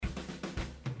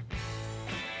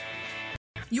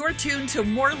You're tuned to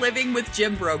More Living with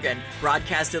Jim Brogan,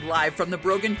 broadcasted live from the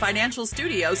Brogan Financial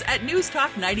Studios at News Talk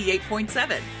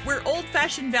 98.7, where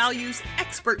old-fashioned values,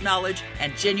 expert knowledge,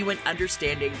 and genuine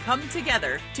understanding come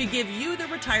together to give you the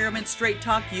retirement straight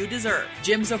talk you deserve.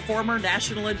 Jim's a former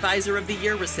National Advisor of the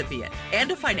Year recipient and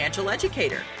a financial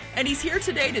educator, and he's here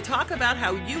today to talk about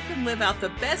how you can live out the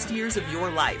best years of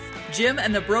your life. Jim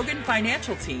and the Brogan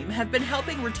Financial team have been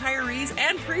helping retirees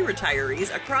and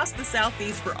pre-retirees across the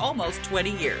Southeast for almost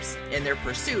 20 years in their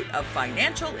pursuit of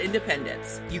financial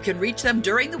independence. You can reach them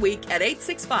during the week at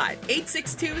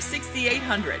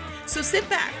 865-862-6800. So sit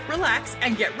back, relax,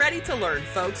 and get ready to learn,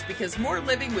 folks, because More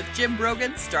Living with Jim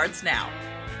Brogan starts now.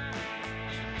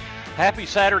 Happy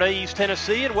Saturday, East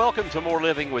Tennessee, and welcome to More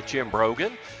Living with Jim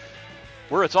Brogan,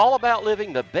 where it's all about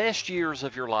living the best years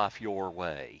of your life your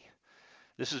way.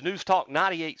 This is News Talk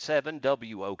 98.7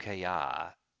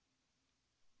 WOKI.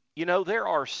 You know, there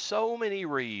are so many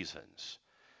reasons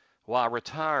why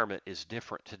retirement is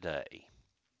different today.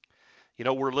 You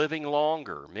know, we're living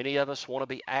longer. Many of us want to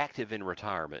be active in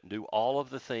retirement and do all of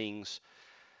the things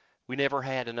we never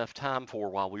had enough time for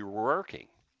while we were working.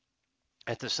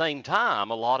 At the same time,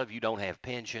 a lot of you don't have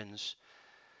pensions.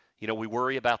 You know, we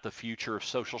worry about the future of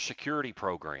Social Security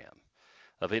program,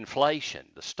 of inflation,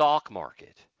 the stock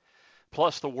market.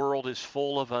 Plus, the world is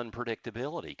full of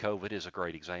unpredictability. COVID is a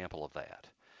great example of that.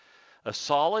 A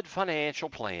solid financial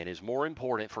plan is more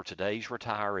important for today's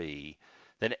retiree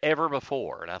than ever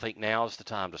before, and I think now is the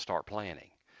time to start planning.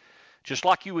 Just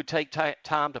like you would take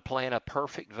time to plan a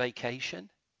perfect vacation,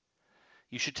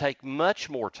 you should take much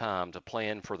more time to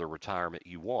plan for the retirement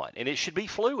you want, and it should be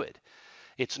fluid.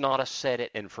 It's not a set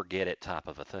it and forget it type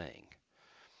of a thing.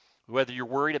 Whether you're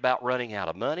worried about running out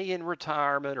of money in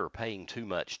retirement or paying too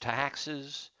much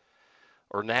taxes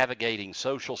or navigating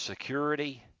Social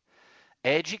Security,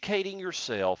 educating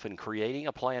yourself and creating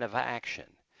a plan of action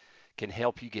can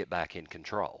help you get back in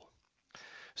control.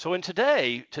 So in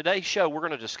today's show, we're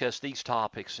going to discuss these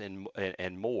topics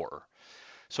and more.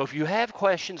 So if you have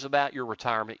questions about your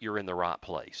retirement, you're in the right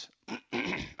place.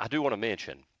 I do want to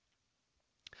mention,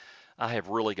 I have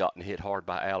really gotten hit hard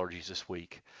by allergies this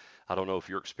week. I don't know if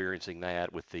you're experiencing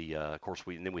that with the, of course,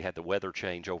 and then we had the weather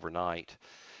change overnight.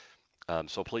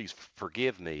 So please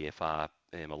forgive me if I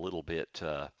am a little bit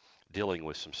dealing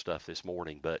with some stuff this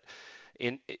morning. But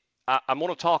I'm going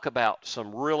to talk about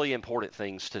some really important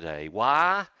things today.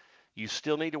 Why you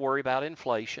still need to worry about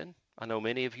inflation. I know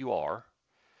many of you are.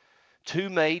 Two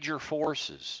major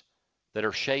forces that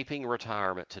are shaping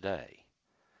retirement today,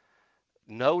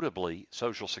 notably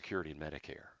Social Security and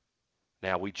Medicare.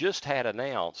 Now, we just had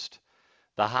announced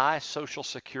the highest Social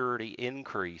Security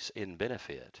increase in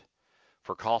benefit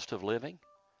for cost of living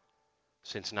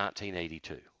since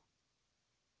 1982.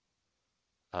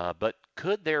 But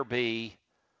could there be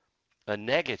a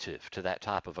negative to that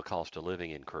type of a cost of living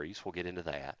increase? We'll get into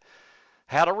that.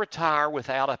 How to retire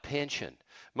without a pension.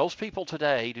 Most people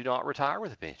today do not retire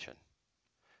with a pension.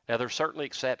 Now, there's certainly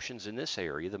exceptions in this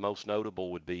area. The most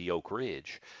notable would be Oak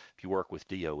Ridge, if you work with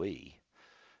DOE.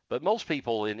 But most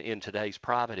people in today's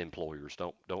private employers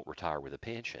don't retire with a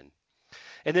pension.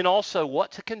 And then also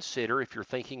what to consider if you're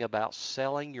thinking about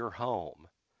selling your home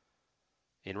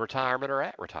in retirement or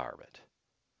at retirement.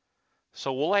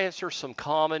 So we'll answer some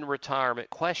common retirement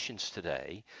questions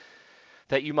today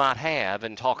that you might have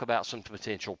and talk about some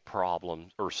potential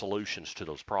problems or solutions to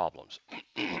those problems.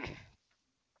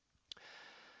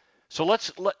 So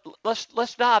let's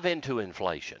dive into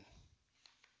inflation.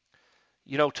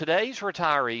 You know, today's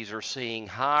retirees are seeing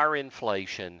higher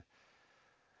inflation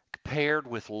paired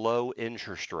with low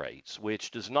interest rates,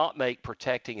 which does not make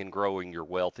protecting and growing your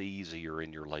wealth easier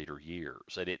in your later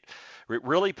years. And it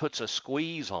really puts a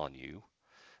squeeze on you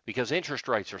because interest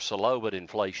rates are so low, but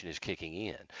inflation is kicking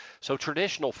in. So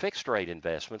traditional fixed rate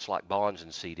investments like bonds and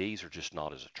CDs are just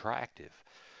not as attractive.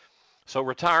 So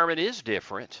retirement is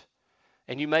different,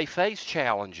 and you may face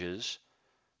challenges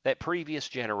that previous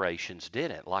generations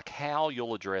didn't, like how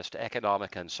you'll address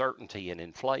economic uncertainty and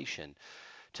inflation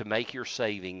to make your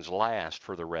savings last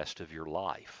for the rest of your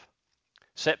life.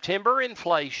 September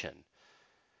inflation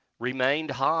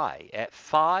remained high at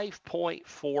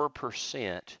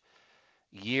 5.4%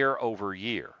 year over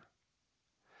year.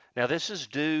 Now, this is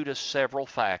due to several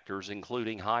factors,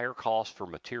 including higher costs for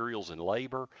materials and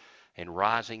labor and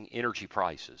rising energy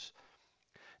prices.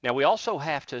 Now, we also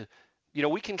have to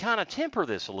we can kind of temper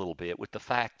this a little bit with the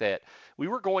fact that we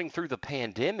were going through the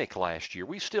pandemic last year.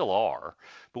 We still are,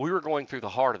 but we were going through the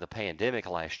heart of the pandemic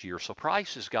last year. So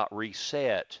prices got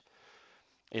reset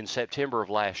in September of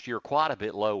last year quite a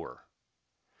bit lower.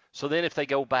 So then if they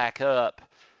go back up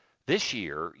this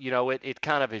year, it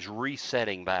kind of is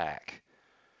resetting back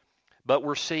But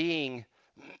we're seeing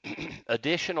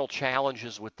additional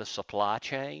challenges with the supply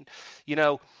chain. You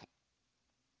know,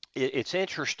 it's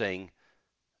interesting.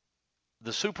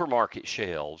 The supermarket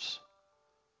shelves,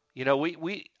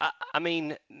 I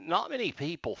mean, not many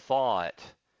people thought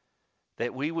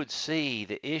that we would see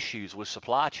the issues with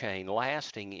supply chain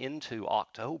lasting into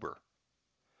October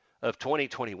of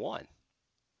 2021.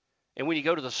 And when you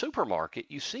go to the supermarket,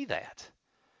 you see that.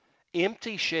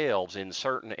 Empty shelves in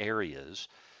certain areas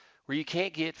where you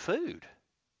can't get food.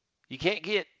 You can't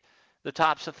get the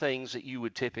types of things that you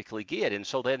would typically get. And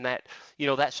so then that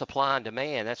supply and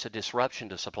demand, that's a disruption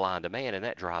to supply and demand, and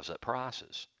that drives up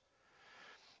prices.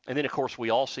 And then, of course, we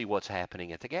all see what's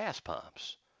happening at the gas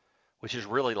pumps, which is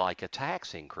really like a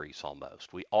tax increase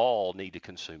almost. We all need to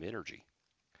consume energy.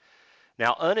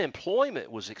 Now,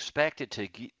 unemployment was expected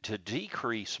to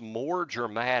decrease more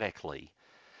dramatically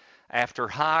after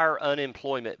higher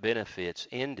unemployment benefits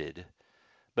ended,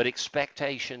 but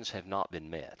expectations have not been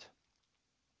met.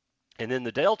 And then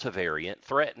the Delta variant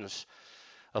threatens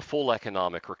a full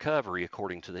economic recovery,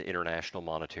 according to the International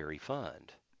Monetary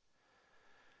Fund.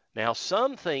 Now,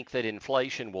 some think that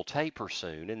inflation will taper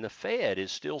soon, and the Fed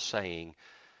is still saying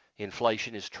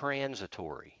inflation is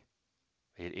transitory.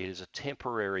 It is a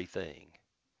temporary thing.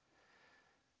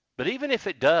 But even if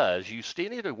it does, you still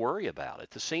need to worry about it.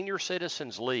 The Senior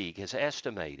Citizens League has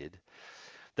estimated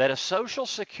that a Social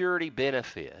Security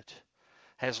benefit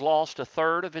has lost a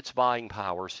third of its buying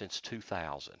power since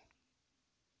 2000.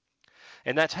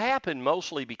 And that's happened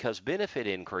mostly because benefit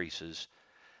increases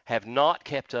have not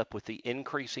kept up with the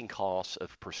increasing costs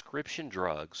of prescription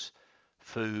drugs,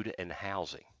 food, and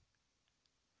housing.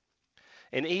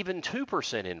 And even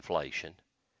 2% inflation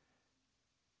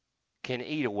can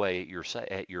eat away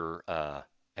at your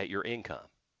income.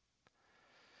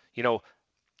 You know,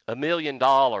 $1 million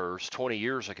 20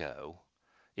 years ago,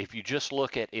 if you just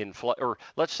look at or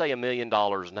let's say $1 million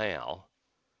now,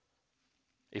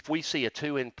 if we see a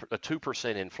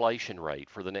 2% inflation rate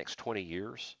for the next 20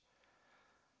 years,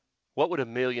 what would $1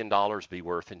 million be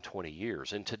worth in 20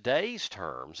 years? In today's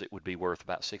terms, it would be worth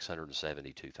about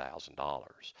 $672,000.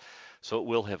 So it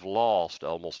will have lost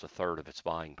almost a third of its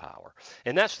buying power.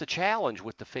 And that's the challenge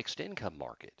with the fixed income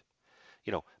market.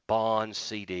 You know, bonds,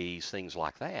 CDs, things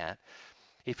like that.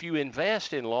 If you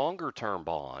invest in longer term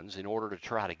bonds in order to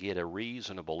try to get a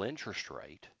reasonable interest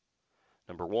rate,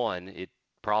 number one, it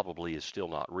probably is still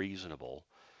not reasonable,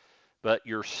 but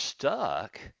you're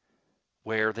stuck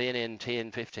where then in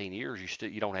 10, 15 years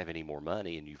you don't have any more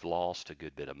money and you've lost a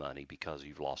good bit of money because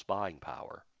you've lost buying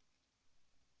power.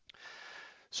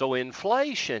 So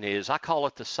inflation is, I call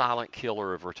it the silent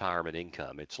killer of retirement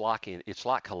income. It's like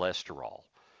cholesterol.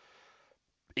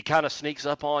 It kind of sneaks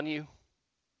up on you,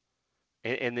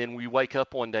 and then we wake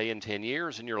up one day in 10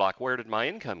 years and you're like, where did my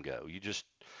income go?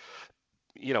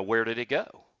 Where did it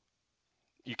go?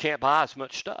 You can't buy as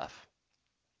much stuff.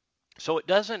 So it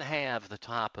doesn't have the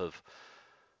type of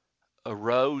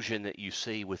erosion that you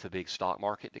see with a big stock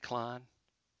market decline.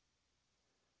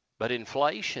 But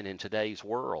inflation in today's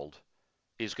world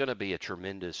is going to be a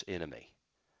tremendous enemy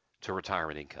to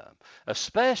retirement income,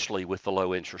 especially with the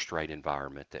low interest rate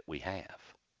environment that we have.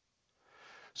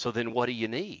 So then what do you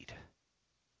need?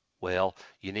 Well,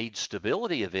 you need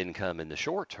stability of income in the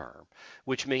short term,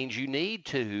 which means you need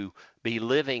to be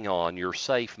living on your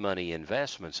safe money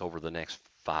investments over the next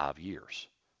 5 years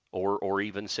or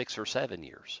even 6 or 7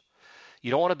 years. You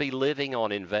don't want to be living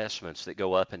on investments that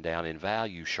go up and down in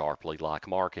value sharply like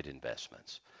market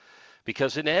investments,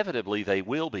 because inevitably they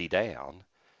will be down,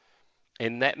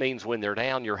 and that means when they're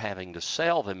down, you're having to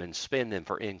sell them and spend them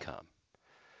for income.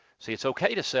 See, it's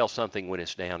okay to sell something when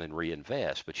it's down and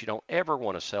reinvest, but you don't ever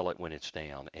want to sell it when it's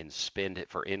down and spend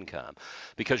it for income,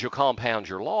 because you'll compound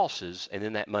your losses and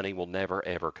then that money will never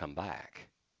ever come back.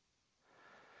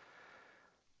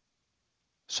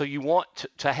 So you want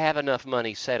to have enough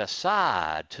money set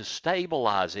aside to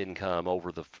stabilize income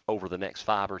over the next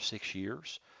 5 or 6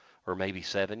 years, or maybe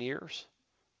 7 years.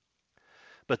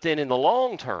 But then in the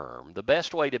long term, the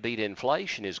best way to beat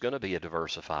inflation is going to be a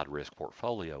diversified risk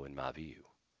portfolio, in my view.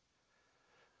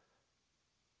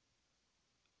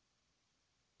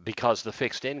 Because the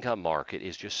fixed income market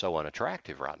is just so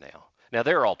unattractive right now. Now,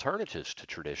 there are alternatives to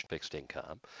traditional fixed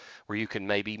income where you can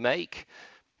maybe make,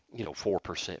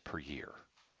 4% per year.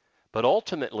 But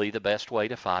ultimately, the best way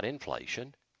to fight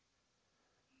inflation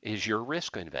is your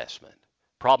risk investment.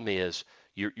 Problem is,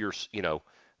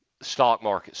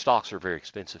 stocks are very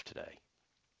expensive today.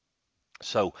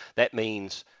 So that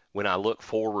means when I look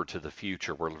forward to the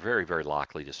future, we're very, very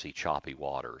likely to see choppy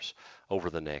waters over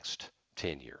the next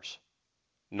 10 years.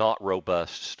 Not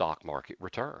robust stock market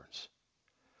returns.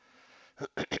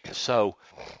 So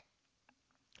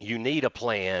you need a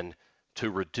plan to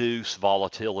reduce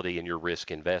volatility in your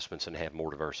risk investments and have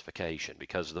more diversification,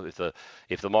 because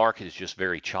if the market is just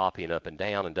very choppy and up and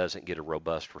down and doesn't get a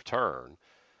robust return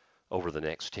over the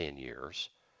next 10 years,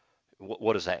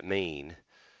 what does that mean?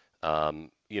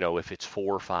 If it's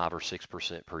 4, 5, or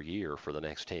 6% per year for the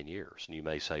next 10 years, and you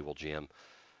may say, well, Jim,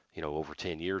 over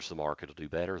 10 years the market will do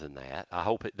better than that. I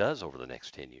hope it does over the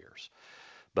next 10 years.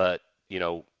 But,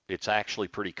 it's actually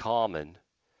pretty common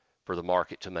for the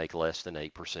market to make less than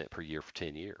 8% per year for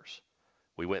 10 years.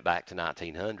 We went back to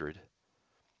 1900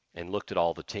 and looked at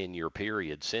all the 10-year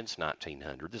periods since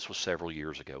 1900. This was several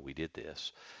years ago we did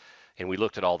this. And we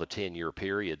looked at all the 10-year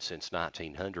periods since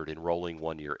 1900 in rolling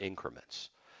one-year increments,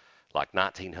 like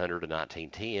 1900 to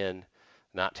 1910,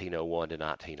 1901 to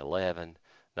 1911,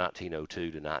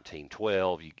 1902 to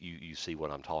 1912. You see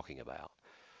what I'm talking about.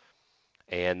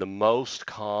 And the most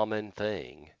common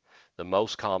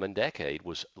decade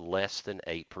was less than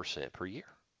 8% per year.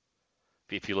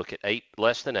 If you look at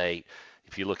less than 8,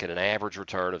 if you look at an average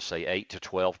return of, say, 8 to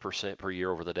 12% per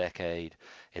year over the decade,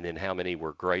 and then how many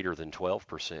were greater than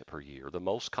 12% per year, the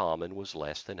most common was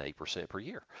less than 8% per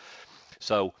year.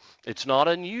 So it's not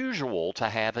unusual to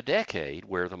have a decade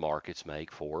where the markets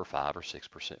make 4 or 5 or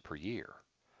 6% per year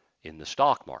in the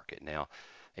stock market. Now,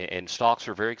 and stocks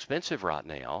are very expensive right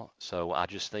now, so I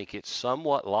just think it's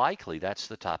somewhat likely that's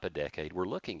the type of decade we're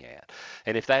looking at.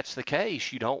 And if that's the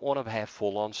case, you don't want to have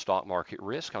full-on stock market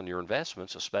risk on your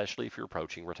investments, especially if you're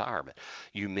approaching retirement.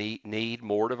 You need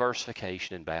more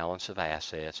diversification and balance of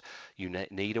assets. You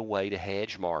need a way to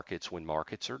hedge markets when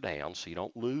markets are down so you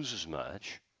don't lose as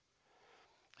much.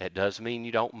 That does mean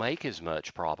you don't make as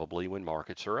much probably when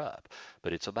markets are up,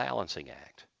 but it's a balancing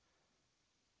act.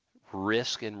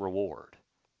 Risk and reward.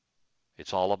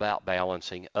 It's all about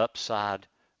balancing upside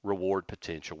reward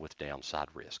potential with downside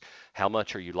risk. How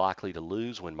much are you likely to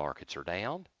lose when markets are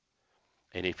down?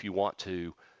 And if you want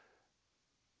to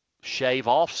shave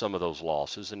off some of those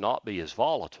losses and not be as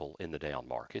volatile in the down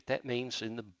market, that means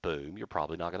in the boom, you're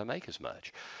probably not going to make as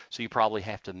much. So you probably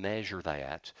have to measure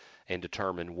that and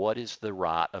determine what is the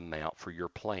right amount for your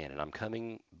plan. And I'm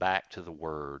coming back to the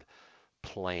word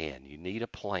plan. You need a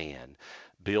plan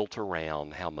built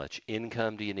around how much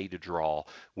income do you need to draw,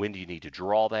 when do you need to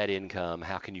draw that income,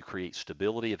 how can you create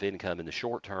stability of income in the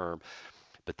short term,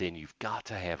 but then you've got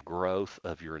to have growth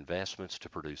of your investments to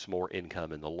produce more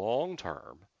income in the long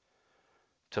term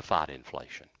to fight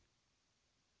inflation.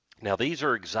 Now, these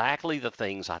are exactly the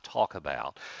things I talk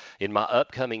about in my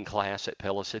upcoming class at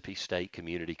Pellissippi State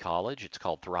Community College. It's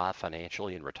called Thrive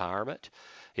Financially in Retirement.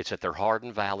 It's at their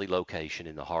Hardin Valley location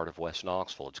in the heart of West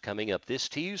Knoxville. It's coming up this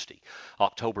Tuesday,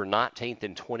 October 19th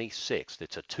and 26th.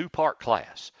 It's a two-part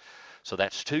class. So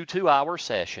that's two 2-hour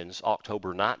sessions,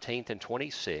 October 19th and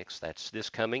 26th. That's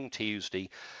this coming Tuesday.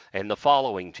 And the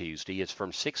following Tuesday is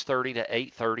from 6:30 to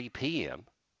 8:30 p.m.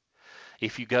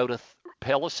 If you go to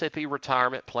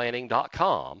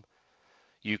PellissippiRetirementPlanning.com,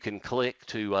 you can click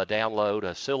to download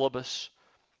a syllabus.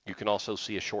 You can also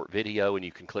see a short video, and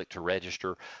you can click to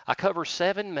register. I cover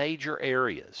 7 major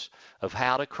areas of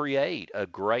how to create a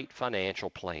great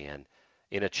financial plan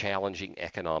in a challenging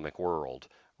economic world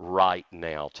right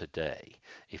now today.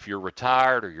 If you're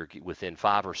retired or you're within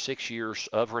 5 or 6 years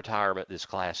of retirement, this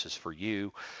class is for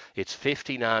you. It's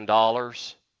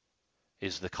 $59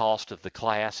 is the cost of the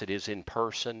class. It is in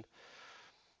person.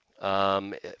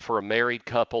 For a married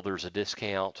couple, there's a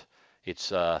discount.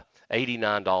 It's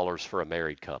 $89 for a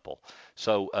married couple.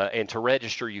 So, and to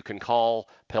register, you can call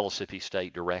Pellissippi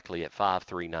State directly at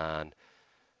 539-5179.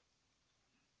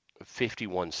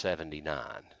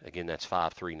 Again, that's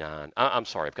 539. I'm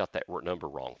sorry, I've got that number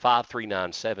wrong.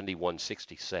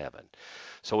 539-7167.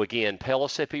 So again,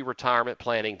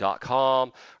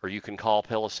 PellissippiRetirementPlanning.com, or you can call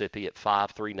Pellissippi at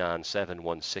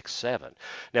 539-7167.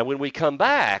 Now, when we come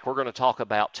back, we're going to talk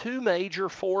about 2 major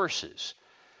forces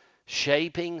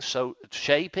shaping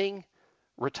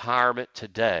retirement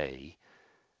today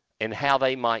and how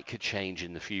they could change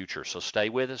in the future. So stay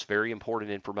with us. Very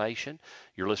important information.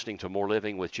 You're listening to More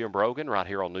Living with Jim Brogan right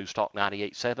here on News Talk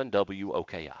 98.7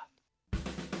 WOKI.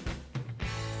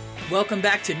 Welcome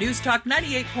back to News Talk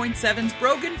 98.7's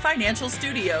Brogan Financial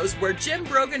Studios, where Jim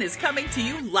Brogan is coming to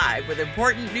you live with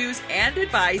important news and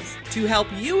advice to help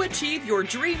you achieve your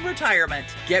dream retirement.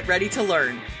 Get ready to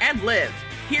learn and live.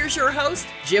 Here's your host,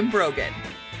 Jim Brogan.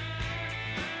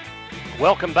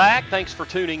 Welcome back. Thanks for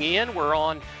tuning in. We're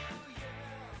on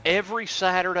every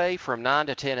Saturday from 9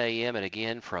 to 10 a.m. and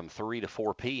again from 3 to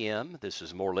 4 p.m. This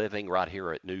is More Living right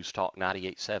here at News Talk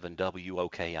 98.7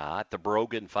 WOKI at the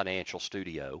Brogan Financial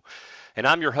Studio. And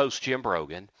I'm your host, Jim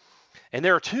Brogan. And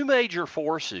there are two major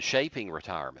forces shaping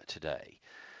retirement today.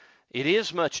 It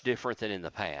is much different than in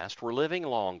the past. We're living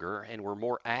longer and we're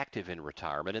more active in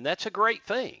retirement, and that's a great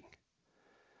thing.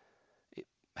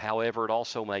 However, it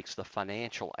also makes the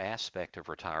financial aspect of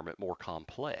retirement more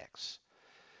complex.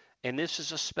 And this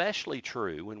is especially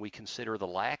true when we consider the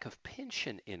lack of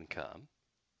pension income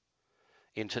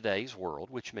in today's world,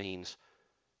 which means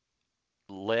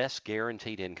less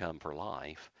guaranteed income for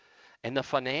life, and the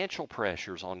financial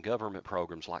pressures on government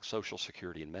programs like Social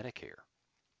Security and Medicare.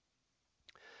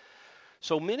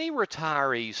 So many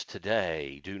retirees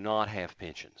today do not have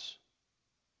pensions.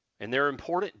 And there are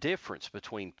important differences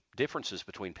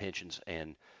between pensions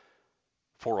and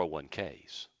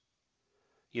 401ks.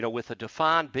 You know, with a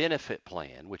defined benefit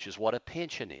plan, which is what a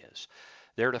pension is,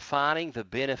 they're defining the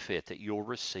benefit that you'll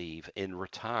receive in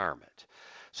retirement.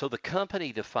 So the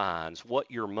company defines what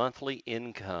your monthly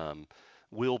income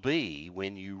will be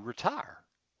when you retire.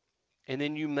 And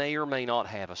then you may or may not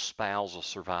have a spousal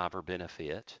survivor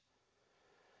benefit.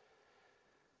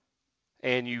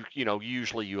 And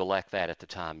usually you elect that at the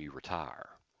time you retire.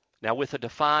 Now with a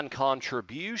defined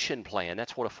contribution plan,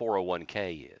 that's what a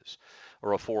 401k is,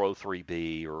 or a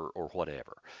 403b or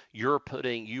whatever. You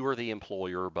are the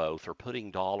employer or both, are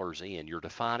putting dollars in. You're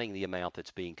defining the amount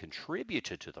that's being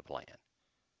contributed to the plan.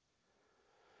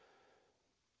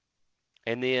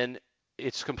 And then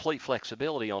it's complete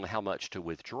flexibility on how much to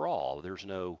withdraw. There's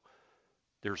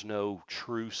no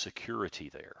true security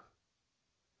there.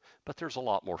 But there's a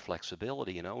lot more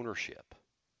flexibility in ownership.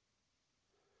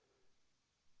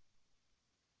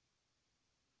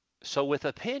 So with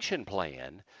a pension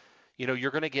plan,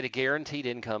 you're going to get a guaranteed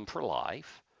income for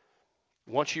life.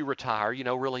 Once you retire, you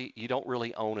don't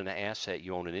really own an asset,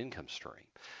 you own an income stream.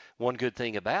 One good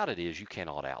thing about it is you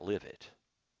cannot outlive it.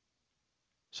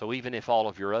 So even if all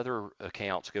of your other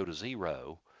accounts go to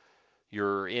zero,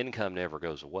 your income never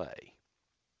goes away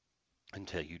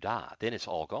until you die. Then it's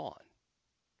all gone.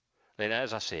 And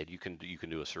as I said, you can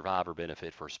do a survivor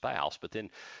benefit for a spouse, but then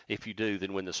if you do,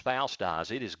 then when the spouse dies,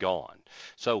 it is gone.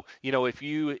 So if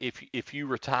you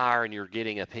retire and you're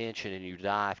getting a pension and you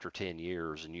die after 10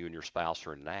 years and you and your spouse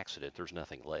are in an accident, there's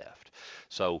nothing left.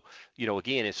 So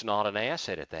again, it's not an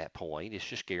asset at that point. It's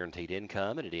just guaranteed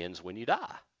income, and it ends when you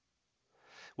die.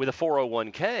 With a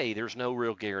 401k, there's no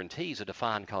real guarantees. A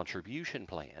defined contribution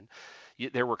plan,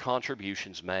 there were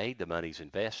contributions made, the money's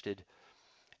invested.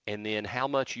 And then how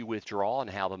much you withdraw and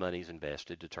how the money's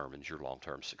invested determines your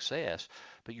long-term success,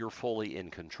 but you're fully in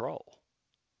control.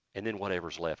 And then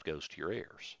whatever's left goes to your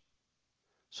heirs.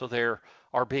 So there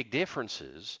are big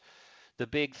differences. The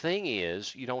big thing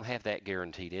is you don't have that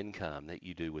guaranteed income that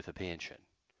you do with a pension.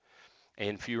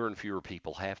 And fewer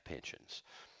people have pensions.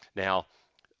 Now,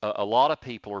 a lot of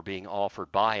people are being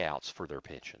offered buyouts for their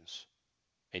pensions.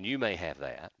 And you may have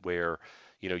that where,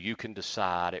 you can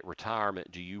decide at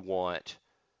retirement, do you want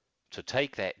to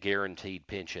take that guaranteed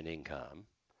pension income,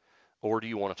 or do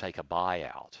you want to take a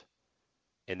buyout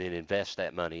and then invest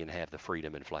that money and have the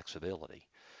freedom and flexibility?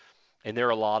 And there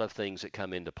are a lot of things that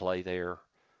come into play there.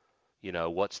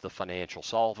 What's the financial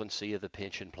solvency of the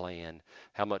pension plan?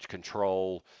 How much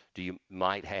control do you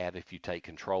might have if you take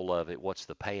control of it? What's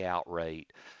the payout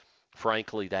rate?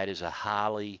 Frankly, that is a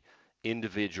highly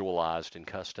individualized and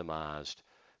customized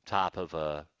type of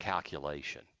a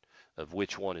calculation of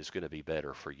which one is going to be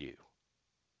better for you.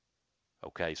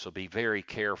 Okay, so be very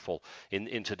careful.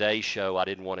 In today's show, I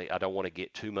don't want to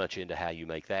get too much into how you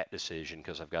make that decision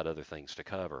because I've got other things to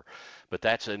cover. But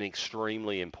that's an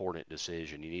extremely important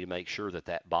decision. You need to make sure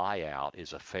that buyout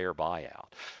is a fair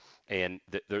buyout. And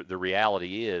the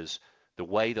reality is the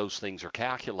way those things are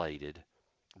calculated,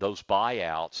 those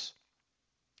buyouts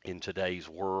in today's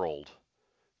world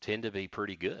tend to be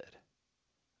pretty good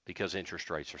because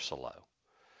interest rates are so low.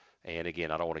 And again,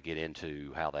 I don't want to get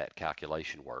into how that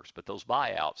calculation works, but those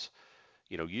buyouts,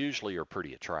 usually are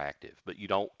pretty attractive. But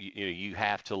you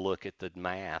have to look at the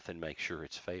math and make sure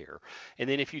it's fair. And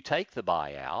then if you take the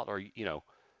buyout, or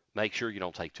make sure you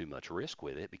don't take too much risk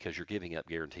with it because you're giving up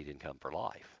guaranteed income for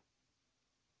life.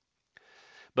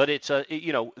 But it's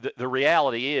the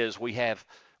reality is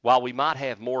while we might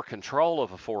have more control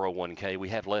of a 401k, we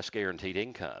have less guaranteed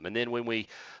income. And then when we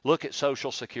look at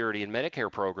Social Security and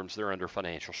Medicare programs, they're under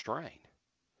financial strain.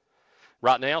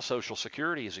 Right now, Social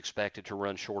Security is expected to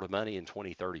run short of money in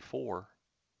 2034.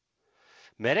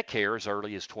 Medicare as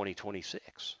early as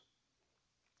 2026.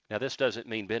 Now, this doesn't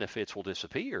mean benefits will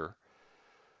disappear,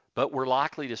 but we're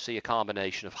likely to see a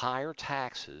combination of higher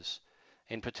taxes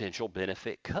and potential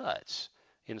benefit cuts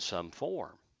in some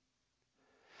form.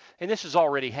 And this has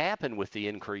already happened with the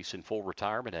increase in full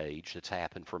retirement age that's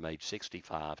happened from age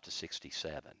 65 to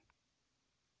 67.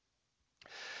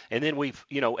 And then we've,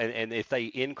 and if they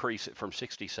increase it from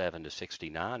 67 to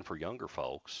 69 for younger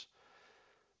folks,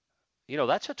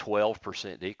 that's a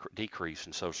 12% decrease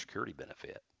in Social Security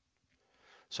benefit.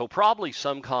 So probably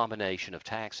some combination of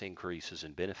tax increases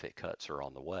and benefit cuts are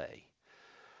on the way.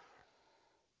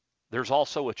 There's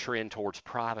also a trend towards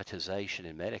privatization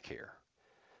in Medicare,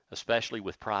 especially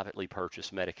with privately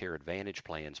purchased Medicare Advantage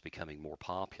plans becoming more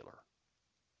popular.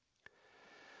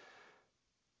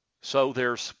 So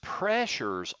there's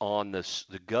pressures on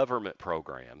the government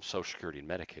programs, Social Security and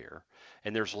Medicare,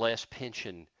 and there's less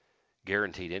pension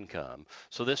guaranteed income.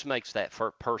 So this makes that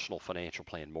personal financial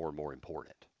plan more and more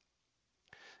important.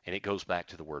 And it goes back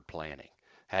to the word planning.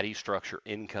 How do you structure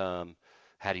income?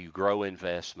 How do you grow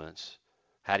investments?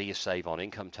 How do you save on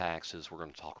income taxes? We're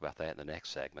going to talk about that in the next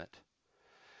segment.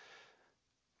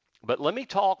 But let me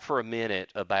talk for a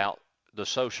minute about the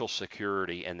Social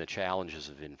Security and the challenges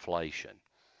of inflation.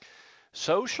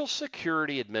 Social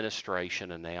Security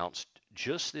Administration announced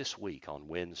just this week on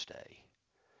Wednesday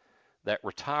that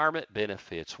retirement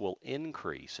benefits will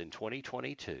increase in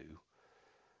 2022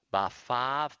 by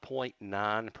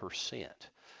 5.9%.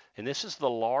 And this is the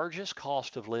largest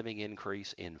cost of living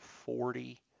increase in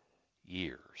 40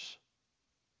 years.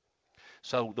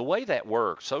 So the way that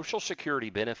works, Social Security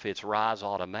benefits rise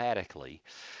automatically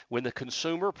when the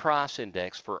Consumer Price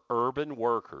Index for urban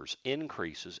workers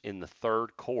increases in the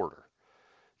third quarter,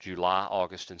 July,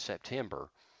 August, and September,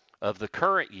 of the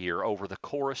current year over the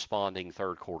corresponding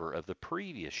third quarter of the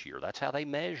previous year. That's how they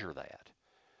measure that.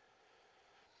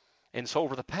 And so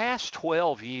over the past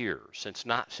 12 years, since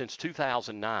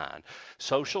 2009,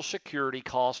 Social Security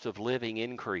cost of living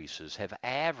increases have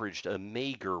averaged a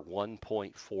meager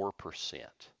 1.4%.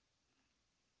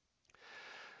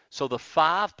 So the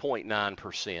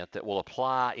 5.9% that will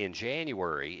apply in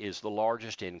January is the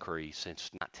largest increase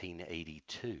since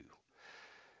 1982.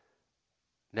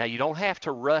 Now, you don't have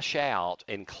to rush out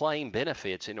and claim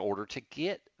benefits in order to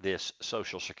get this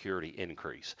Social Security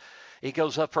increase. It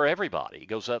goes up for everybody. It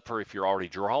goes up for if you're already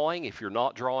drawing. If you're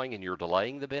not drawing and you're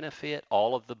delaying the benefit,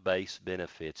 all of the base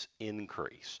benefits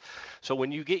increase. So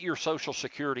when you get your Social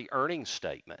Security earnings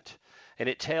statement and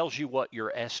it tells you what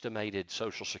your estimated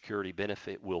Social Security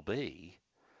benefit will be,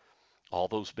 all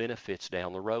those benefits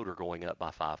down the road are going up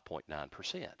by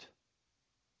 5.9%.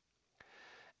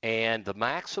 And the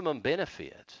maximum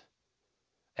benefit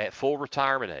at full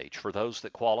retirement age for those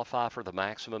that qualify for the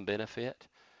maximum benefit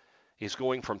is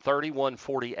going from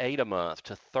 $31.48 a month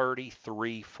to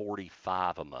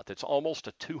 $33.45 a month. It's almost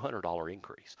a $200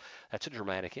 increase. That's a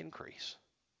dramatic increase.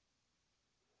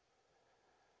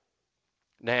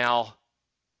 Now,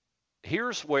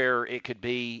 here's where it could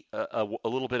be a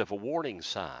little bit of a warning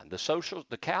sign.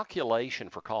 The calculation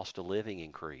for cost of living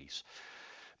increase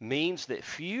means that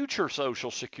future Social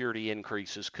Security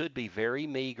increases could be very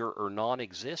meager or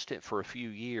non-existent for a few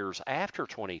years after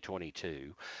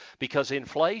 2022 because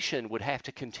inflation would have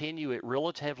to continue at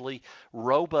relatively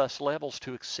robust levels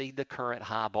to exceed the current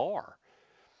high bar.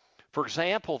 For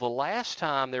example, the last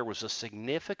time there was a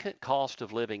significant cost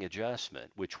of living adjustment,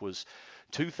 which was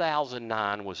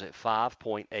 2009, was at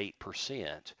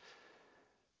 5.8%.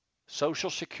 Social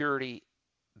Security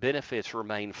benefits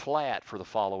remain flat for the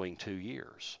following 2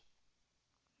 years.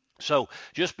 So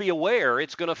just be aware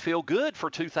it's going to feel good for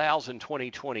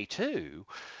 2022,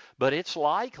 but it's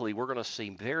likely we're going to see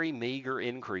very meager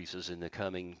increases in the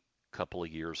coming couple of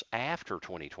years after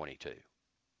 2022.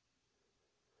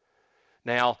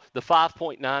 Now, the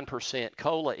 5.9%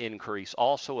 COLA increase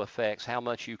also affects how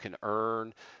much you can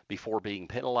earn before being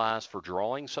penalized for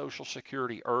drawing Social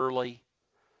Security early.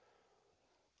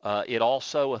 It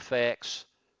also affects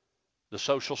the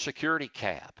Social Security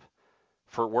cap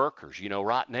for workers.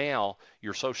 Right now,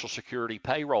 your Social Security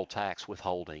payroll tax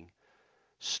withholding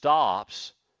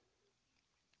stops.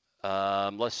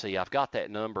 Let's see, I've got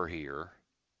that number here.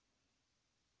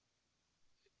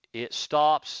 It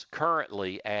stops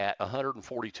currently at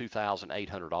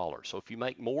 $142,800. So if you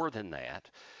make more than that,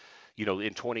 in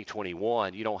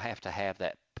 2021, you don't have to have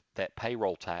that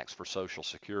payroll tax for Social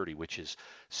Security, which is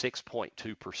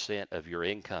 6.2% of your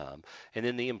income, and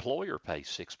then the employer pays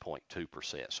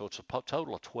 6.2%. So it's a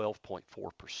total of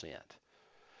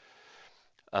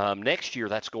 12.4%. Next year,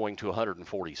 that's going to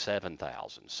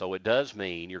 $147,000. So it does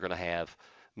mean you're going to have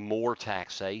more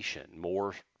taxation,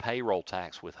 more payroll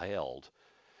tax withheld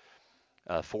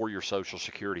for your Social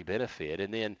Security benefit,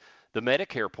 and then the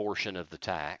Medicare portion of the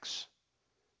tax,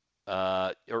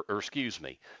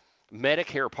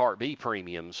 Medicare Part B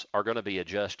premiums are going to be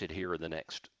adjusted here in the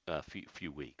next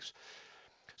few weeks.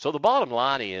 So the bottom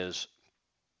line is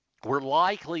we're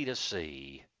likely to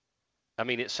see I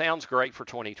mean, it sounds great for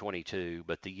 2022,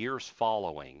 but the years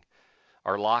following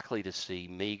are likely to see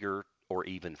meager or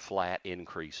even flat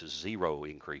increases, zero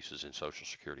increases in Social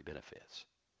Security benefits.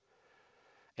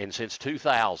 And since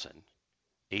 2000,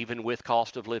 even with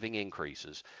cost of living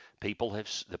increases,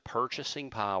 the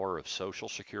purchasing power of Social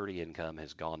Security income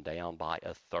has gone down by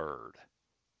a third.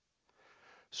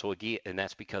 So again, and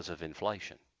that's because of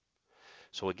inflation.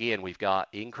 So again, we've got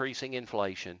increasing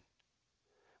inflation.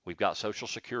 We've got Social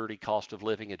Security cost of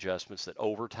living adjustments that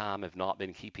over time have not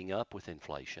been keeping up with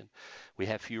inflation. We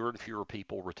have fewer and fewer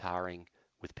people retiring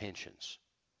with pensions,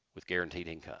 with guaranteed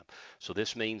income. So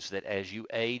this means that as you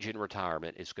age in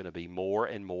retirement, it's going to be more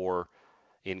and more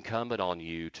incumbent on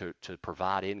you to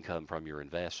provide income from your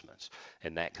investments.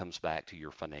 And that comes back to your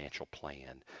financial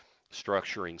plan,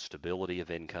 structuring stability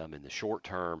of income in the short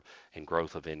term and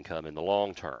growth of income in the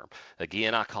long term.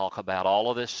 Again, I talk about all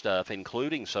of this stuff,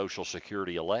 including Social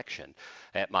Security election,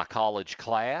 at my college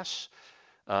class.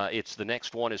 It's the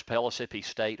next one is Pellissippi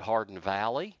State Hardin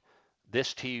Valley.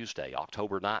 This Tuesday,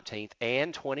 October 19th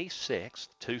and 26th,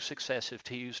 2 successive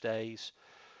Tuesdays.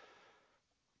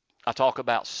 I talk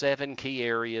about 7 key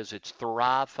areas. It's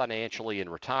Thrive Financially in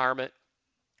Retirement.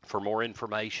 For more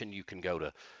information, you can go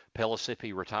to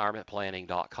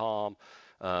PellissippiRetirementPlanning.com,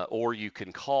 or you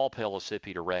can call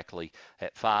Pellissippi directly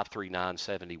at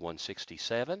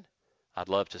 539-7167. I'd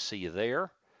love to see you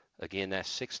there. Again, that's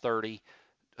 6:30,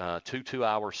 2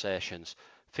 2-hour sessions,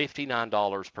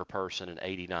 $59 per person and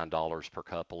 $89 per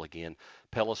couple. Again,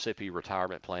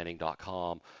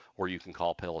 PellissippiRetirementPlanning.com, or you can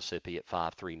call Pellissippi at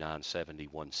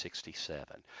 539-7167.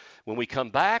 When we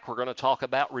come back, we're going to talk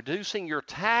about reducing your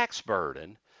tax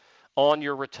burden on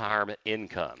your retirement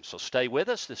income. So stay with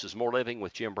us. This is More Living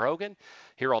with Jim Brogan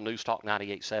here on News Talk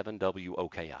 98.7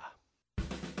 WOKI.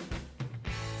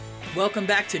 Welcome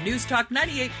back to News Talk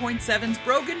 98.7's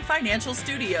Brogan Financial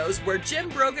Studios, where Jim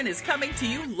Brogan is coming to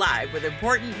you live with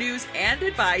important news and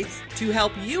advice to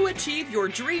help you achieve your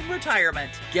dream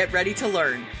retirement. Get ready to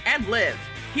learn and live.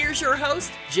 Here's your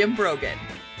host, Jim Brogan.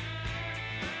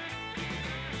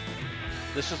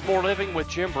 This is More Living with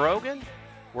Jim Brogan,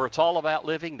 where it's all about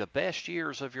living the best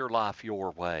years of your life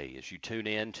your way. As you tune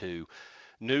in to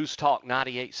News Talk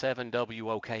 98.7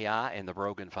 WOKI and the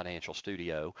Brogan Financial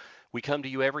Studio, we come to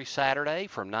you every Saturday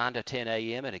from 9 to 10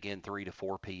 a.m. and again 3 to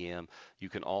 4 p.m. You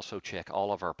can also check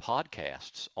all of our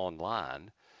podcasts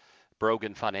online,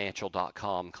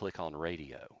 broganfinancial.com, click on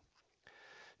radio.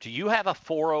 Do you have a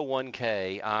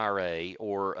 401k, IRA,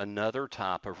 or another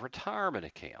type of retirement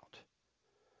account?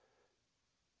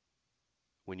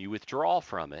 When you withdraw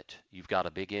from it, you've got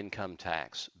a big income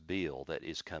tax bill that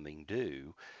is coming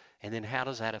due. And then how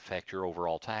does that affect your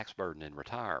overall tax burden in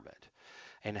retirement?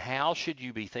 And how should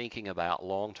you be thinking about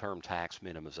long-term tax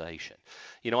minimization?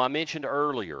 You know, I mentioned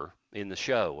earlier in the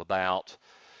show about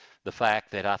the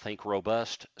fact that I think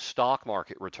robust stock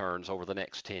market returns over the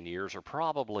next 10 years are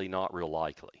probably not real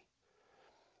likely.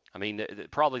 I mean,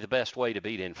 probably the best way to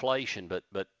beat inflation, but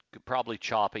probably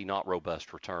choppy, not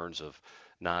robust returns of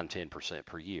 9-10%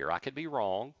 per year. I could be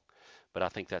wrong, but I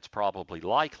think that's probably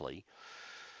likely.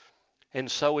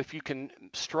 And so if you can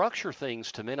structure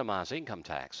things to minimize income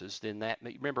taxes, then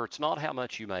remember, it's not how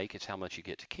much you make, it's how much you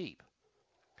get to keep.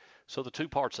 So the two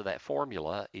parts of that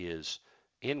formula is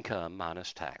income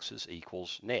minus taxes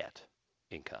equals net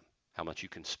income, how much you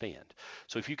can spend.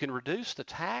 So if you can reduce the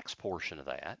tax portion of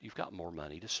that, you've got more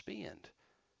money to spend.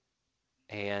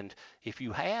 And if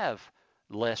you have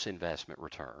less investment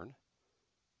return,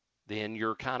 then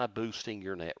you're kind of boosting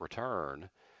your net return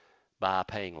by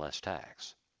paying less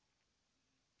tax.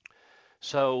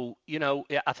 So, you know,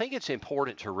 I think it's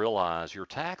important to realize your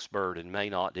tax burden may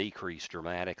not decrease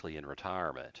dramatically in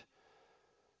retirement.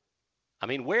 I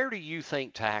mean, where do you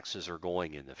think taxes are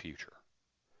going in the future?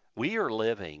 We are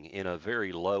living in a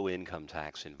very low income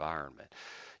tax environment.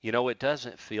 You know, it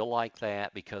doesn't feel like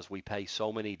that because we pay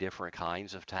so many different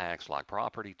kinds of tax, like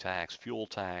property tax, fuel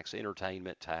tax,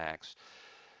 entertainment tax.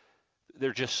 There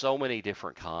are just so many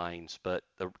different kinds. But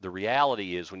the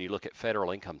reality is when you look at federal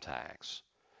income tax,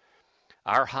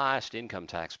 our highest income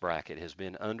tax bracket has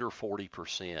been under 40%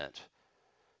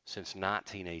 since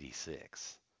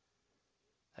 1986.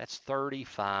 That's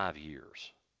 35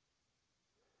 years.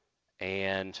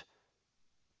 And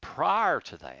prior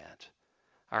to that,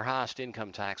 our highest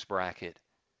income tax bracket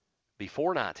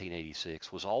before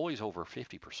 1986 was always over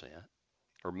 50%,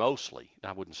 or mostly,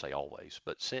 I wouldn't say always,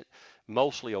 but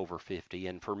mostly over 50,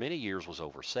 and for many years was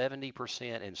over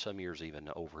 70%, and some years even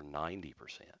over 90%.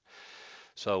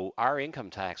 So our income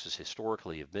taxes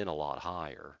historically have been a lot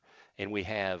higher, and we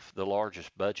have the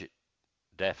largest budget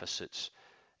deficits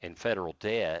and federal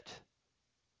debt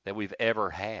that we've ever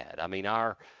had. I mean,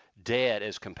 our debt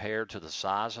as compared to the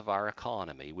size of our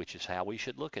economy, which is how we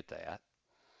should look at that,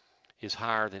 is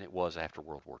higher than it was after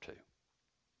World War II.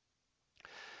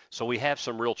 So we have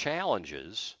some real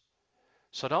challenges.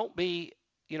 So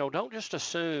don't just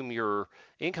assume your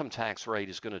income tax rate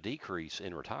is going to decrease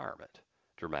in retirement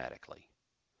dramatically,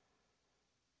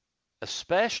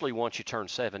 especially once you turn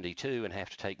 72 and have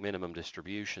to take minimum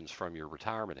distributions from your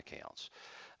retirement accounts,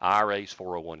 IRAs,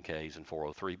 401ks, and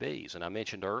 403bs. And I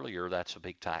mentioned earlier that's a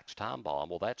big tax time bomb.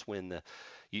 Well, that's when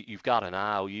you've got an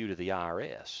IOU to the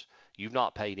IRS. You've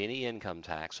not paid any income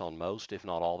tax on most, if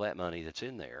not all, that money that's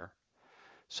in there.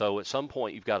 So at some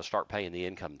point, you've got to start paying the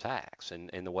income tax. And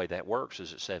the way that works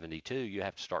is at 72, you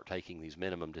have to start taking these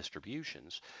minimum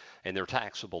distributions, and they're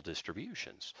taxable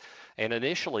distributions. And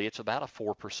initially, it's about a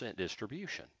 4%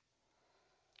 distribution.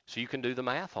 So you can do the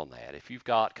math on that. If you've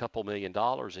got a couple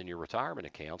 $1,000,000 in your retirement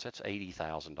accounts, that's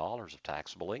 $80,000 of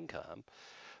taxable income.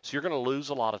 So you're going to lose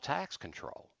a lot of tax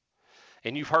control.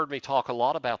 And you've heard me talk a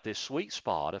lot about this sweet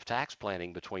spot of tax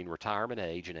planning between retirement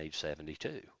age and age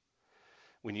 72.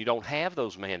 When you don't have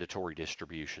those mandatory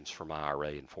distributions from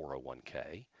IRA and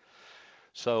 401k.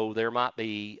 So there might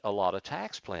be a lot of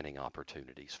tax planning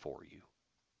opportunities for you.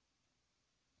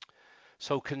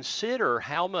 So consider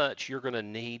how much you're going to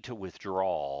need to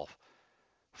withdraw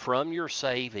from your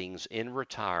savings in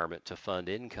retirement to fund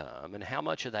income, and how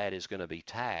much of that is going to be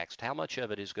taxed, how much of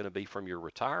it is going to be from your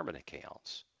retirement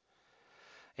accounts,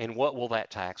 and what will that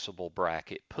taxable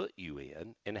bracket put you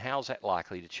in, and how's that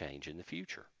likely to change in the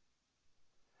future?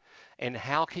 And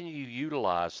how can you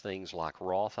utilize things like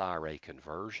Roth IRA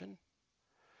conversion,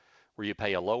 where you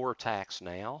pay a lower tax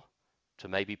now to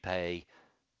maybe pay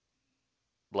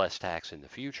less tax in the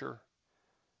future,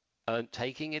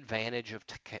 taking advantage of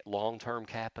long-term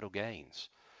capital gains.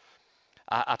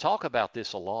 I talk about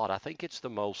this a lot. I think it's the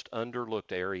most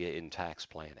underlooked area in tax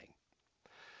planning.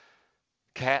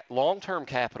 Long-term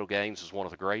capital gains is one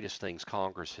of the greatest things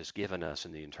Congress has given us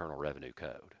in the Internal Revenue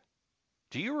Code.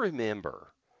 Do you remember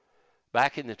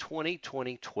back in the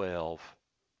 2012,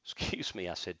 excuse me,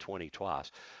 I said 20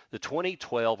 twice, the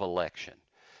 2012 election,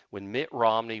 when Mitt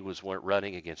Romney was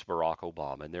running against Barack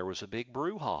Obama, and there was a big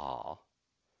brouhaha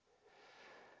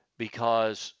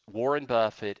because Warren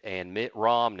Buffett and Mitt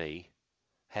Romney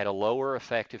had a lower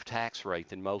effective tax rate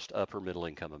than most upper middle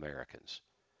income Americans.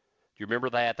 Do you remember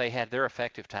that? They had their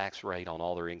effective tax rate on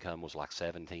all their income was like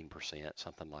 17%,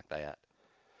 something like that,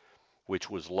 which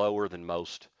was lower than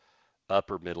most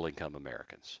upper middle income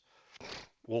Americans.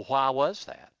 Well, why was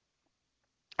that?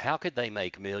 How could they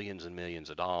make millions and millions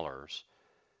of dollars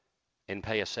and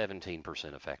pay a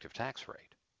 17% effective tax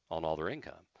rate on all their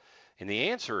income? And the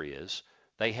answer is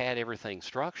they had everything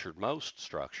structured, most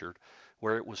structured,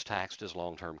 where it was taxed as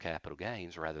long-term capital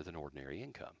gains rather than ordinary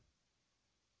income.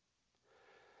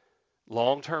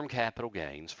 Long-term capital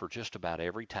gains for just about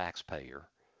every taxpayer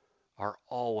are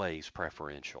always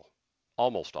preferential,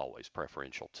 almost always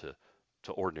preferential to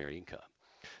ordinary income.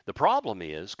 The problem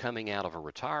is, coming out of a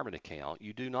retirement account,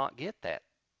 you do not get that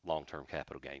long-term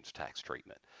capital gains tax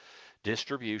treatment.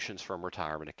 Distributions from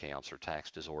retirement accounts are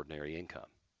taxed as ordinary income.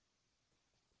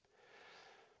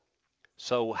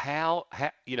 So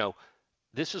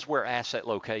this is where asset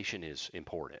location is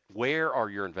important. Where are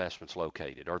your investments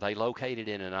located? Are they located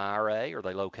in an IRA? Or are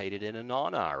they located in a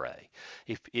non-IRA?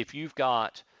 If you've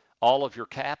got all of your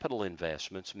capital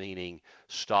investments, meaning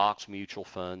stocks, mutual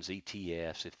funds,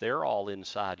 ETFs, if they're all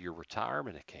inside your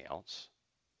retirement accounts,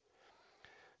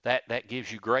 that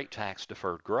gives you great tax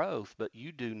deferred growth, but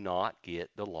you do not get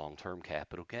the long-term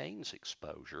capital gains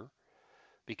exposure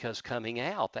because coming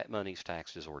out, that money's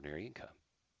taxed as ordinary income.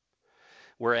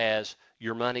 Whereas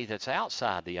your money that's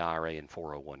outside the IRA and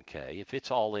 401k, if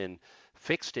it's all in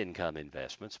fixed income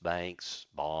investments, banks,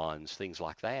 bonds, things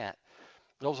like that,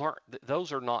 those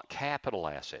are not capital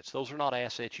assets. Those are not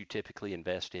assets you typically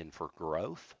invest in for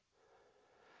growth.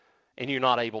 And you're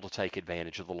not able to take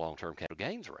advantage of the long-term capital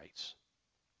gains rates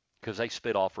because they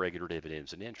spit off regular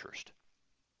dividends and interest.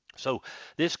 So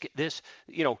this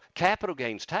capital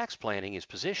gains tax planning is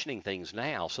positioning things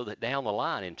now so that down the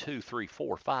line in 2, 3,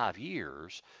 4, 5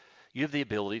 years, you have the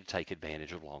ability to take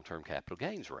advantage of long-term capital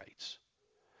gains rates.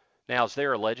 Now, is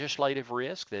there a legislative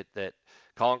risk that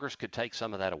Congress could take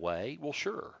some of that away? Well,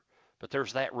 sure, but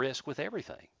there's that risk with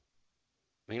everything.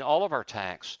 I mean, all of our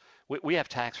we have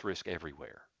tax risk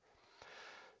everywhere.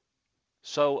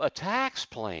 So a tax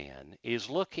plan is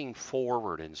looking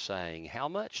forward and saying, how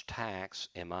much tax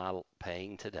am I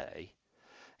paying today,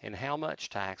 and how much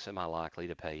tax am I likely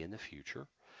to pay in the future,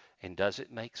 and does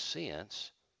it make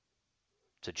sense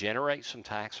to generate some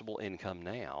taxable income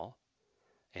now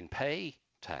and pay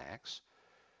tax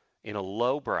in a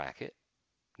low bracket,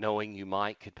 knowing you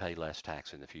could pay less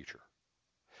tax in the future.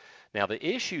 Now, the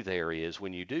issue there is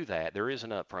when you do that, there is an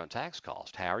upfront tax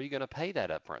cost. How are you going to pay that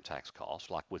upfront tax cost?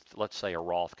 Like with, let's say, a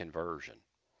Roth conversion.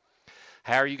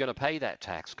 How are you going to pay that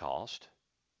tax cost?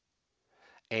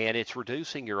 And it's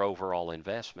reducing your overall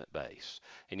investment base.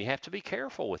 And you have to be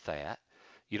careful with that.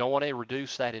 You don't want to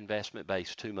reduce that investment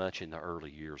base too much in the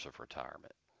early years of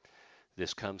retirement.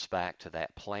 This comes back to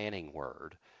that planning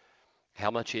word.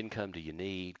 How much income do you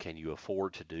need? Can you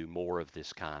afford to do more of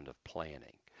this kind of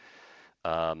planning?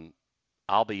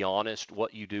 I'll be honest,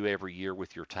 what you do every year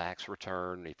with your tax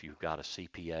return, if you've got a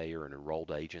CPA or an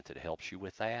enrolled agent that helps you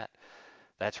with that,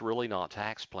 that's really not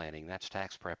tax planning, that's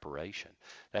tax preparation.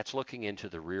 That's looking into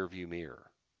the rearview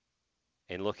mirror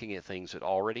and looking at things that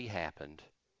already happened.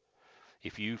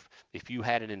 If you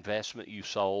had an investment you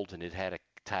sold and it had a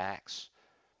tax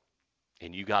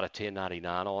and you got a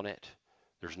 1099 on it,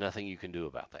 there's nothing you can do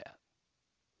about that.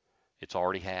 It's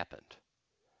already happened.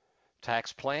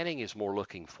 Tax planning is more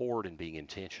looking forward and being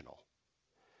intentional.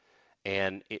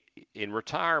 And in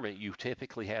retirement, you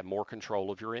typically have more control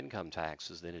of your income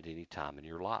taxes than at any time in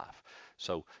your life.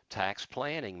 So tax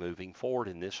planning moving forward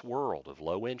in this world of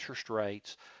low interest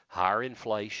rates, higher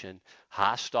inflation,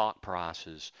 high stock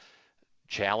prices,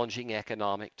 challenging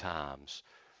economic times,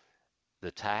 the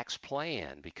tax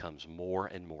plan becomes more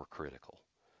and more critical.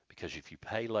 Because if you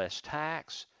pay less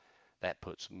tax, that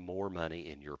puts more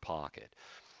money in your pocket.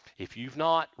 If you've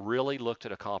not really looked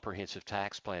at a comprehensive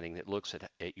tax planning that looks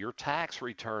at your tax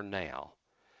return now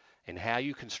and how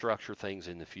you can structure things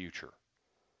in the future,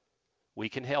 we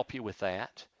can help you with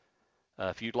that.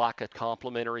 If you'd like a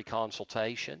complimentary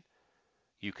consultation,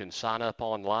 you can sign up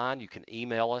online. You can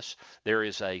email us. There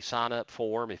is a sign-up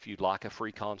form if you'd like a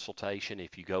free consultation.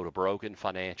 If you go to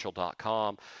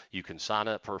broganfinancial.com, you can sign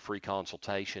up for a free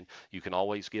consultation. You can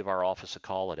always give our office a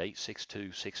call at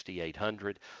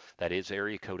 862-6800. That is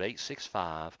area code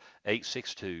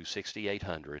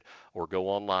 865-862-6800. Or go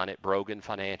online at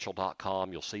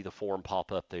broganfinancial.com. You'll see the form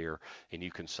pop up there, and you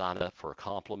can sign up for a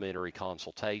complimentary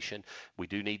consultation. We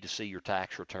do need to see your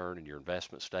tax return and your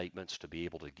investment statements to be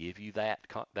able to give you that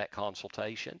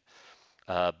consultation.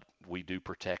 We do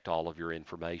protect all of your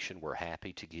information. We're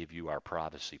happy to give you our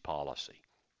privacy policy.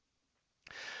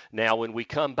 Now, when we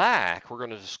come back, we're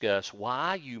going to discuss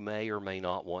why you may or may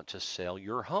not want to sell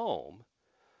your home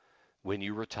when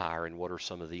you retire and what are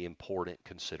some of the important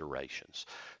considerations.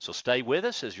 So stay with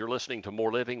us as you're listening to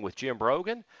More Living with Jim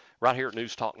Brogan right here at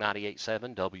News Talk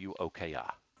 98.7 WOKI.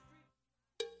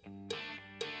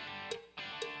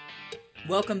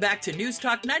 Welcome back to News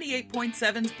Talk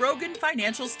 98.7's Brogan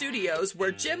Financial Studios,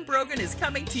 where Jim Brogan is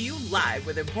coming to you live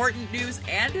with important news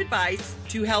and advice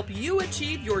to help you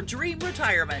achieve your dream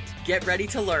retirement. Get ready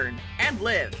to learn and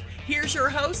live. Here's your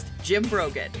host, Jim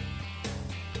Brogan.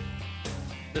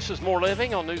 This is More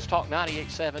Living on News Talk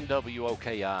 98.7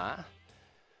 WOKI.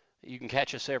 You can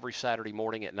catch us every Saturday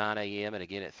morning at 9 a.m. and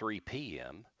again at 3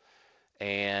 p.m.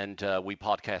 And we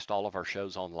podcast all of our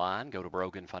shows online. Go to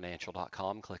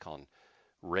broganfinancial.com, click on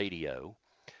radio.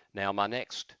 Now, my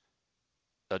next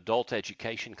adult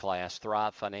education class,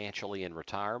 Thrive Financially in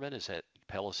Retirement, is at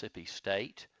Pellissippi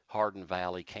State Hardin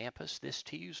Valley campus this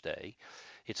Tuesday.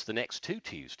 It's the next 2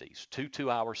 Tuesdays, 2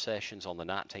 2-hour sessions on the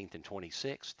 19th and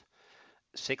 26th,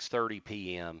 6:30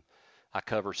 p.m. I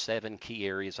cover 7 key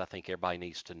areas I think everybody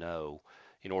needs to know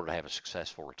in order to have a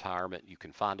successful retirement. You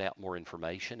can find out more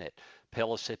information at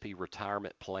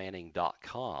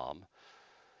PellissippiRetirementPlanning.com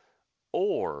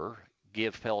or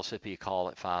give Pellissippi a call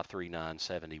at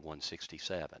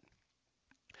 539-7167.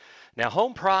 Now,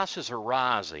 home prices are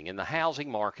rising and the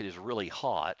housing market is really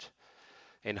hot,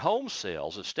 and home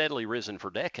sales have steadily risen for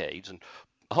decades, and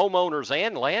homeowners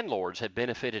and landlords have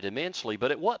benefited immensely.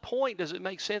 But at what point does it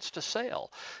make sense to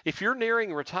sell? If you're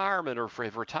nearing retirement or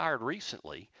have retired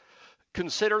recently,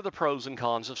 consider the pros and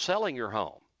cons of selling your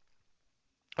home.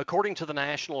 According to the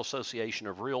National Association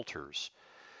of Realtors,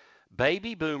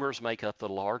 baby boomers make up the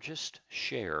largest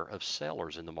share of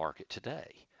sellers in the market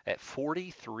today at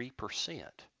 43%.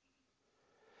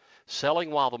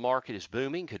 Selling while the market is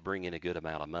booming could bring in a good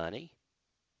amount of money.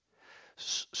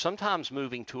 Sometimes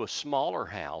moving to a smaller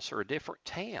house or a different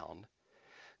town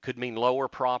could mean lower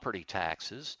property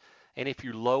taxes. And if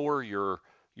you lower your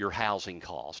housing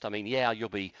cost, I mean, yeah, you'll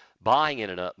be buying in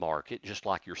an up market just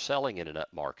like you're selling in an up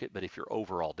market, but if you're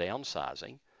overall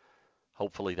downsizing,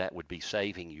 hopefully that would be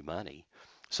saving you money.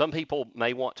 Some people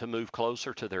may want to move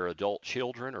closer to their adult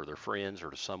children or their friends or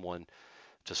to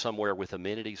somewhere with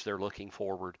amenities they're looking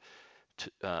for.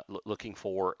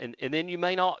 And then you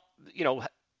may not,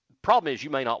 problem is you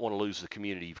may not want to lose the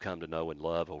community you've come to know and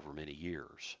love over many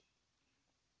years.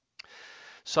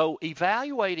 So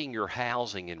evaluating your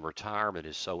housing in retirement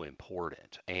is so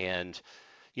important. And,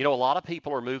 a lot of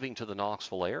people are moving to the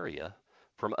Knoxville area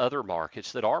from other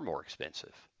markets that are more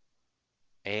expensive.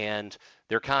 And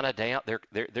they're kind of down,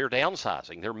 they're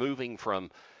downsizing. They're moving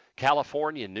from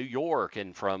California, New York,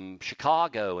 and from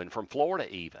Chicago, and from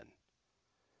Florida even.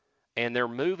 And they're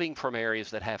moving from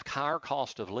areas that have higher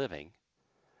cost of living.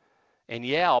 And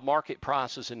yeah, market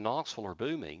prices in Knoxville are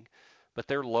booming, but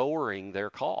they're lowering their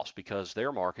costs because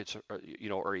their markets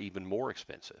are even more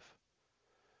expensive.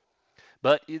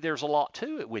 But there's a lot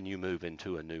to it when you move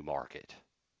into a new market,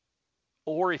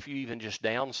 or if you even just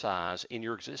downsize in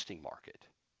your existing market.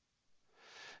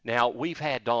 Now, we've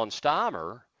had Don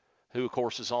Steimer, who of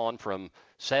course is on from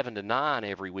 7 to 9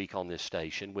 every week on this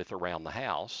station with Around the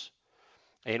House.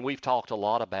 And we've talked a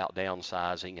lot about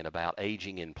downsizing and about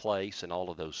aging in place and all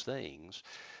of those things.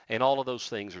 And all of those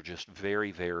things are just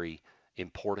very, very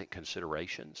important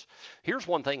considerations. Here's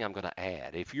one thing I'm going to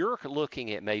add. If you're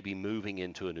looking at maybe moving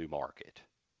into a new market,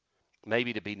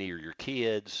 maybe to be near your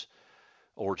kids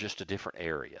or just a different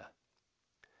area,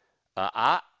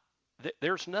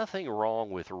 there's nothing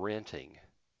wrong with renting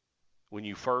when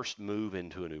you first move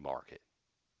into a new market.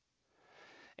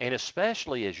 And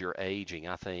especially as you're aging,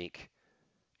 I think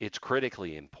it's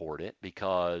critically important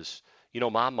because,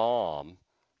 my mom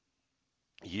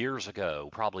years ago,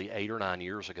 probably 8 or 9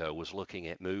 years ago, was looking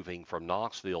at moving from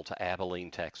Knoxville to Abilene,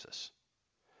 Texas,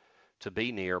 to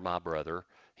be near my brother.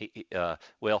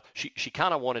 She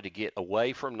kind of wanted to get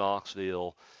away from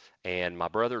Knoxville, and my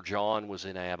brother John was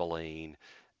in Abilene,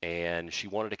 and she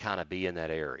wanted to kind of be in that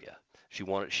area.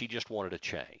 She just wanted a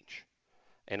change.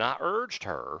 And I urged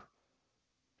her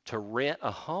to rent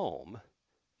a home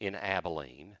in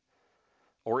Abilene,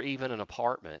 or even an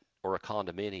apartment or a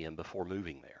condominium before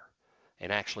moving there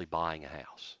and actually buying a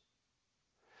house.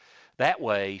 That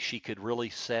way she could really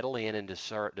settle in and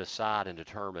decide and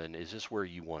determine, is this where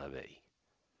you want to be?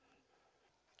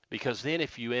 Because then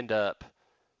if you end up,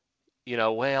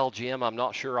 well, Jim, I'm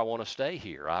not sure I want to stay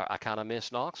here. I kind of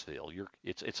miss Knoxville.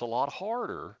 It's a lot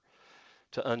harder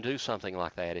to undo something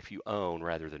like that if you own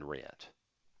rather than rent.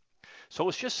 So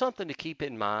it's just something to keep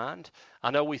in mind.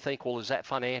 I know we think, well, is that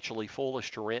financially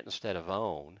foolish to rent instead of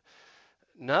own?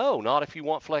 No, not if you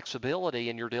want flexibility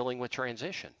and you're dealing with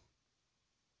transition.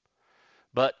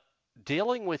 But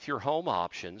dealing with your home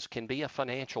options can be a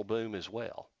financial boom as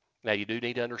well. Now, you do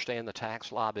need to understand the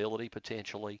tax liability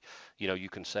potentially. You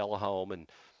can sell a home, and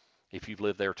if you've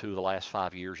lived there 2 of the last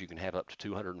 5 years, you can have up to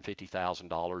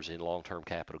 $250,000 in long-term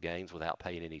capital gains without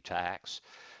paying any tax.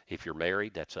 If you're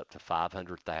married, that's up to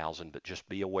 $500,000, but just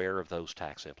be aware of those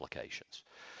tax implications.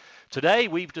 Today,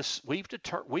 we've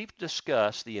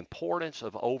discussed the importance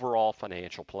of overall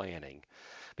financial planning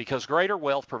because greater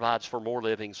wealth provides for more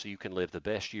living so you can live the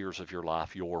best years of your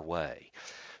life your way.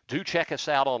 Do check us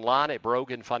out online at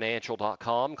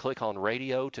broganfinancial.com. Click on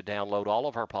radio to download all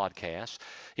of our podcasts.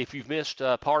 If you've missed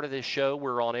part of this show,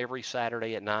 we're on every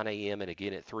Saturday at 9 a.m. and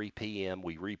again at 3 p.m.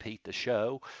 We repeat the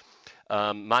show.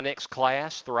 My next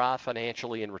class, Thrive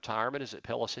Financially in Retirement, is at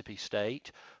Pellissippi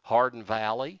State, Hardin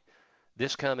Valley.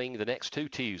 The next 2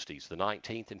 Tuesdays, the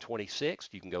 19th and 26th,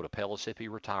 you can go to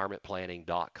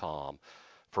PellissippiRetirementPlanning.com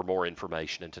for more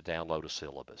information and to download a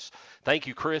syllabus. Thank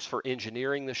you, Chris, for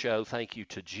engineering the show. Thank you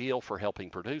to Jill for helping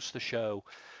produce the show.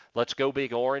 Let's go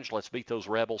Big Orange. Let's beat those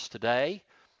Rebels today.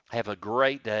 Have a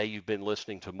great day. You've been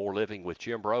listening to More Living with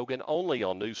Jim Brogan, only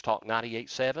on News Talk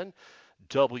 98.7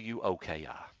 WOKI.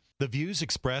 The views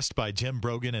expressed by Jim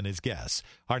Brogan and his guests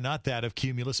are not that of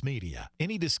Cumulus Media.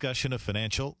 Any discussion of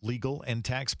financial, legal, and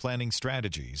tax planning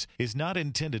strategies is not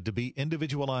intended to be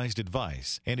individualized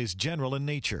advice and is general in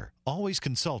nature. Always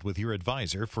consult with your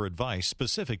advisor for advice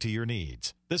specific to your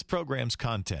needs. This program's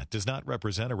content does not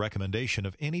represent a recommendation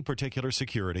of any particular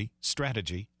security,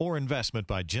 strategy, or investment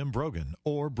by Jim Brogan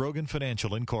or Brogan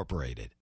Financial Incorporated.